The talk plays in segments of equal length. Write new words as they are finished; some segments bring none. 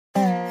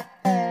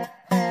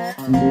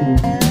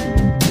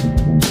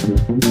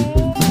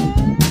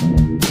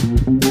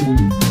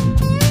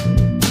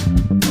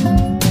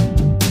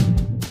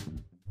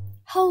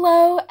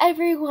Hello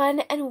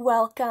everyone and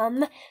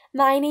welcome.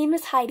 My name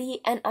is Heidi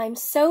and I'm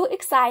so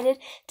excited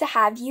to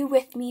have you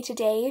with me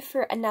today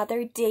for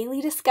another daily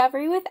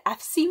discovery with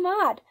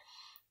FCMoD.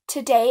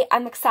 Today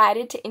I'm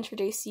excited to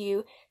introduce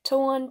you to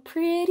one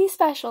pretty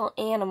special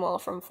animal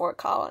from Fort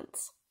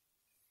Collins.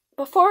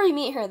 Before we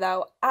meet her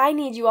though, I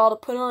need you all to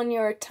put on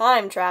your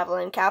time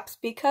traveling caps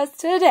because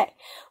today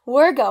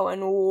we're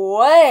going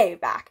way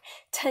back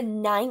to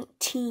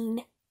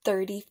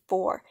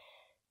 1934.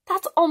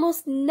 That's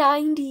almost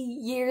 90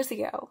 years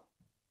ago.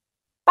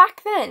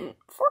 Back then,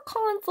 Fort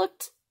Collins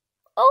looked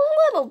a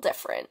little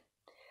different.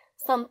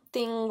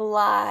 Something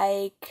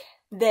like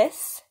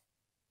this.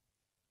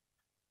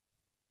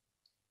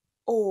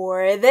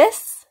 Or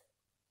this.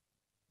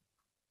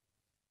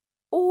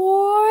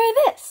 Or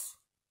this.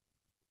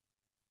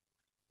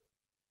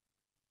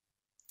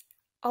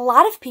 A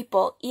lot of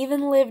people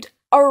even lived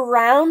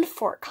around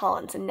Fort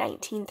Collins in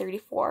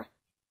 1934.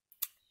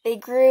 They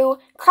grew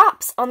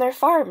crops on their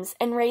farms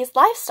and raised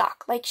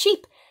livestock like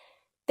sheep.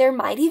 There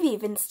might have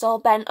even still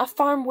been a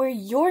farm where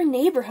your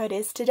neighborhood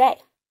is today.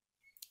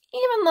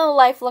 Even though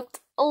life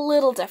looked a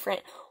little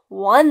different,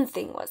 one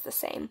thing was the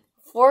same.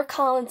 Fort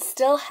Collins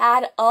still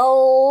had a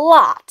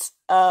lot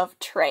of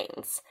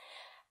trains.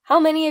 How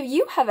many of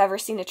you have ever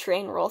seen a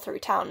train roll through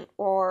town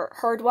or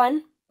heard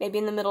one, maybe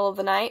in the middle of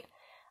the night?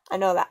 I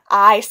know that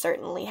I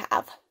certainly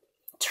have.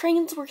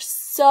 Trains were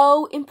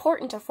so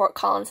important to Fort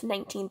Collins in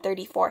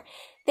 1934.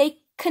 They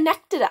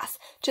connected us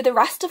to the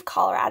rest of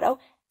Colorado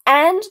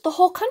and the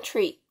whole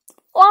country,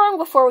 long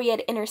before we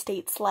had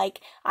interstates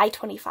like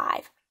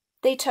I-25.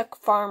 They took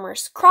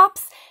farmers'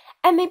 crops,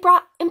 and they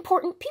brought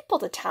important people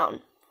to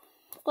town,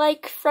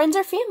 like friends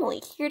or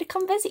family here to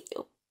come visit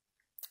you.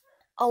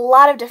 A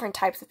lot of different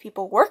types of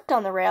people worked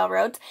on the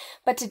railroads,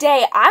 but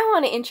today I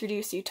want to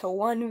introduce you to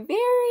one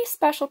very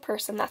special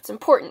person that's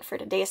important for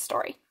today's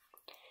story.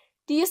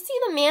 Do you see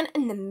the man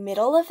in the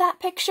middle of that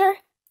picture?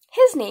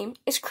 His name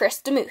is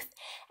Chris DeMuth,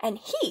 and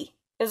he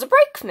is a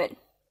brakeman.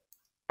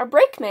 A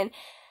brakeman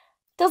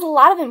does a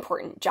lot of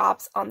important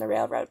jobs on the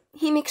railroad.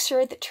 He makes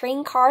sure that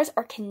train cars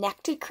are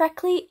connected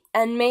correctly,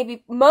 and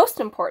maybe most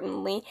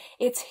importantly,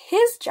 it's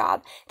his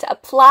job to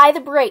apply the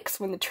brakes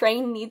when the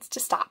train needs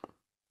to stop.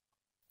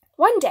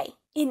 One day,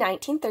 in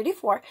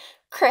 1934,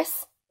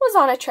 Chris was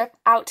on a trip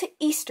out to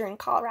eastern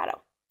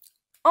Colorado.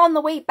 On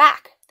the way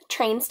back, the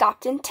train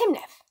stopped in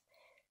Timnath.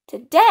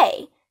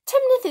 Today,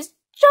 Timnath is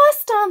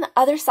just on the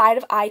other side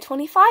of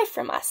I-25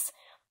 from us.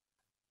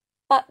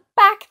 But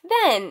back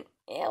then,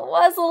 it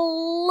was a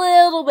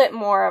little bit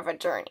more of a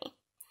journey.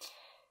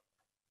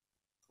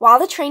 While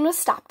the train was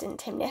stopped in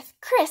Timnath,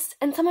 Chris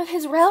and some of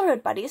his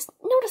railroad buddies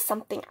noticed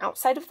something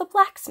outside of the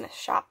blacksmith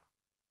shop.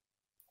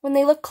 When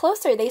they looked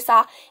closer, they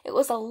saw it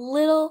was a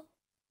little,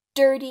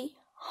 dirty,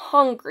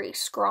 hungry,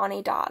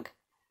 scrawny dog.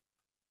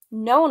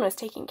 No one was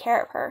taking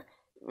care of her.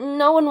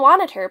 No one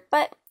wanted her,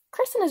 but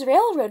Chris and his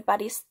railroad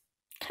buddies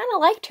kind of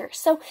liked her,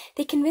 so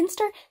they convinced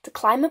her to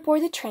climb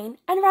aboard the train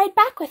and ride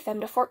back with them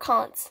to Fort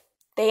Collins.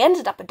 They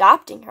ended up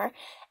adopting her,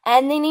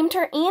 and they named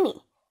her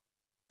Annie.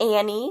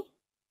 Annie,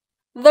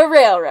 the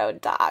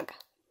railroad dog.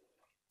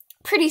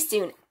 Pretty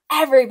soon,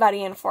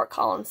 everybody in Fort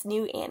Collins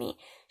knew Annie.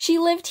 She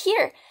lived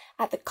here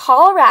at the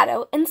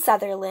Colorado and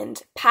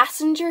Sutherland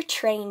Passenger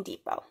Train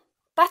Depot.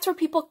 That's where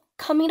people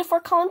coming to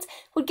Fort Collins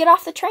would get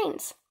off the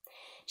trains.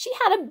 She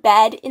had a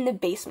bed in the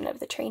basement of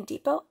the train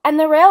depot, and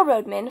the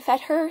railroadmen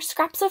fed her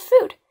scraps of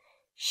food.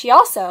 She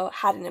also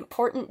had an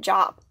important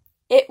job.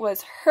 It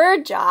was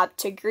her job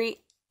to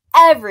greet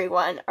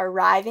everyone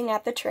arriving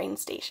at the train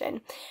station.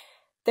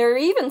 There are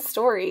even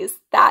stories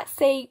that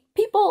say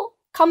people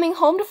coming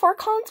home to Fort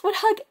Collins would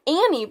hug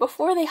Annie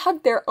before they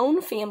hugged their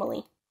own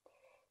family.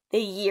 The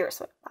years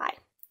went by.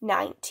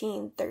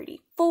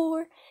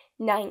 1934,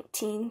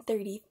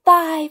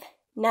 1935,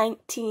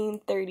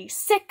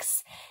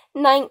 1936,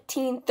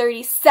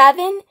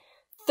 1937,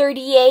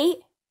 38,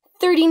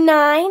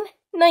 39,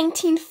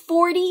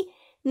 1940,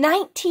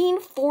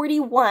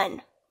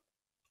 1941.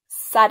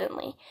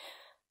 Suddenly,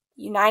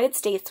 the United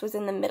States was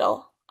in the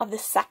middle of the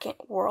Second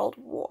World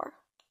War.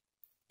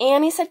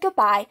 Annie said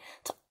goodbye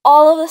to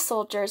all of the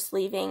soldiers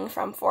leaving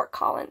from Fort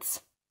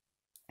Collins.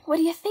 What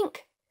do you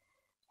think?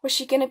 Was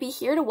she going to be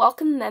here to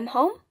welcome them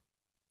home?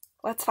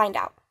 Let's find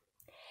out.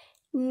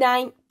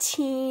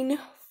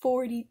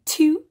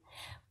 1942,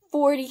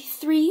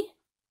 43,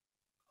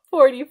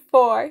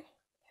 44,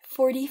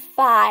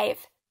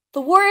 45.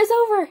 The war is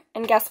over,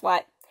 and guess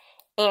what?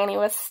 Annie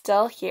was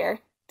still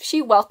here.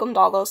 She welcomed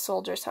all those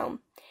soldiers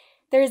home.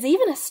 There's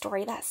even a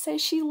story that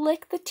says she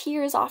licked the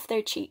tears off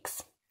their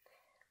cheeks.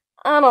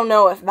 I don't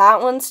know if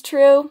that one's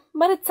true,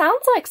 but it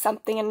sounds like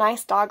something a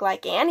nice dog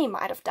like Annie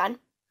might have done.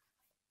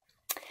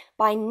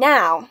 By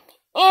now,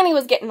 Annie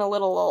was getting a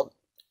little old,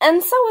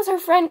 and so was her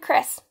friend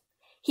Chris.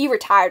 He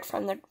retired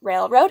from the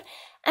railroad,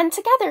 and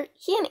together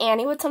he and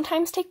Annie would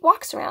sometimes take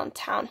walks around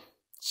town.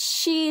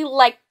 She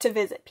liked to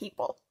visit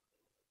people.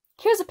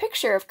 Here's a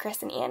picture of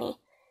Chris and Annie.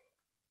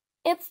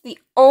 It's the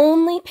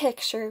only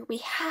picture we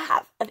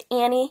have of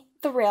Annie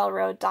the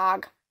railroad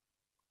dog.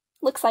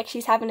 Looks like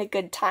she's having a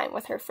good time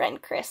with her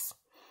friend Chris.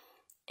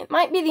 It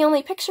might be the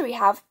only picture we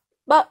have,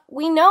 but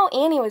we know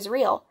Annie was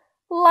real.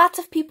 Lots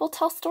of people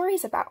tell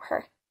stories about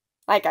her.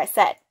 Like I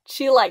said,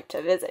 she liked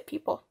to visit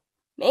people.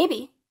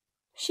 Maybe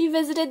she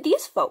visited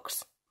these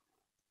folks.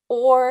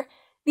 Or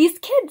these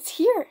kids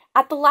here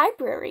at the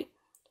library.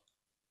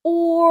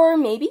 Or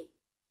maybe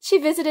she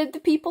visited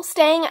the people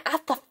staying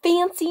at the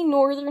fancy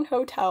Northern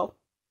Hotel.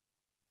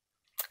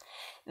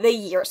 The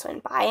years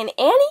went by and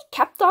Annie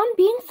kept on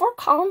being Fort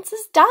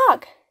Collins's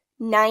dog.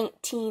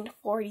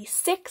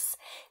 1946,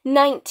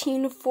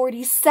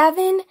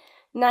 1947,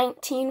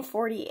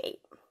 1948.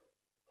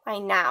 By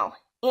now,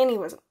 Annie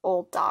was an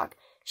old dog.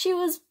 She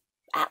was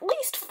at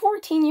least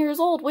 14 years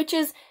old, which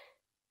is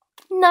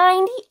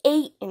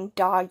 98 in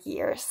dog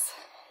years.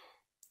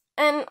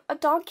 And a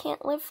dog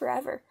can't live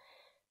forever.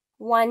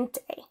 One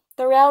day,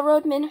 the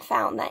railroadmen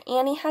found that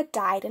Annie had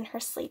died in her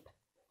sleep.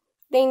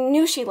 They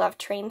knew she loved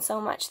trains so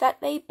much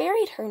that they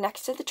buried her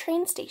next to the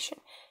train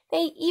station.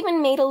 They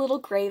even made a little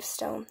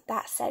gravestone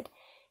that said,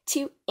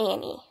 "To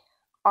Annie,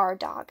 our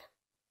dog."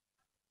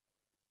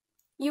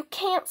 You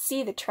can't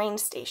see the train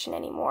station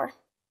anymore.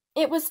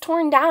 It was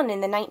torn down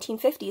in the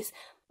 1950s,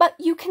 but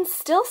you can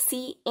still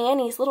see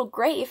Annie's little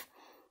grave.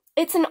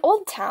 It's in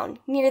Old Town,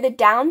 near the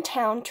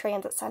downtown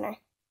transit center.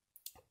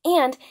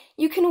 And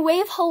you can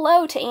wave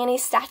hello to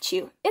Annie's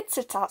statue. It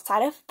sits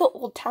outside of the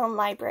Old Town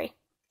Library.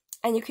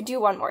 And you can do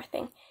one more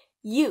thing.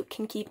 You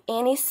can keep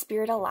Annie's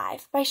spirit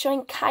alive by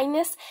showing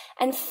kindness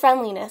and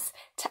friendliness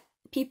to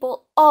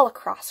people all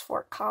across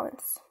Fort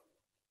Collins.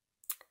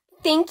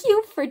 Thank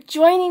you for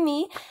joining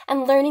me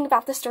and learning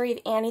about the story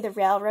of Annie the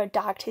railroad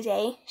dog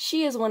today.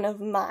 She is one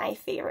of my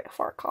favorite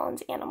Fort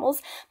Collins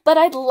animals, but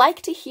I'd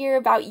like to hear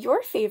about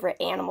your favorite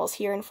animals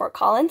here in Fort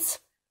Collins.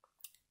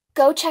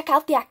 Go check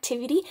out the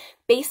activity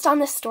based on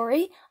the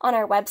story on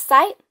our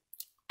website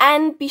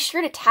and be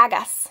sure to tag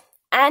us.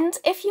 And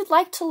if you'd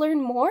like to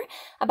learn more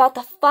about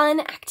the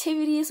fun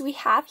activities we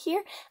have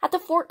here at the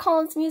Fort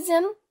Collins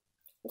Museum,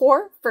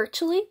 or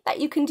virtually that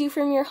you can do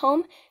from your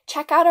home,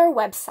 check out our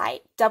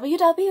website,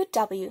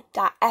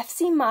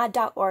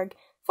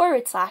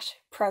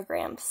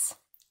 www.fcmod.org/programs.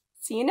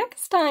 See you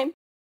next time.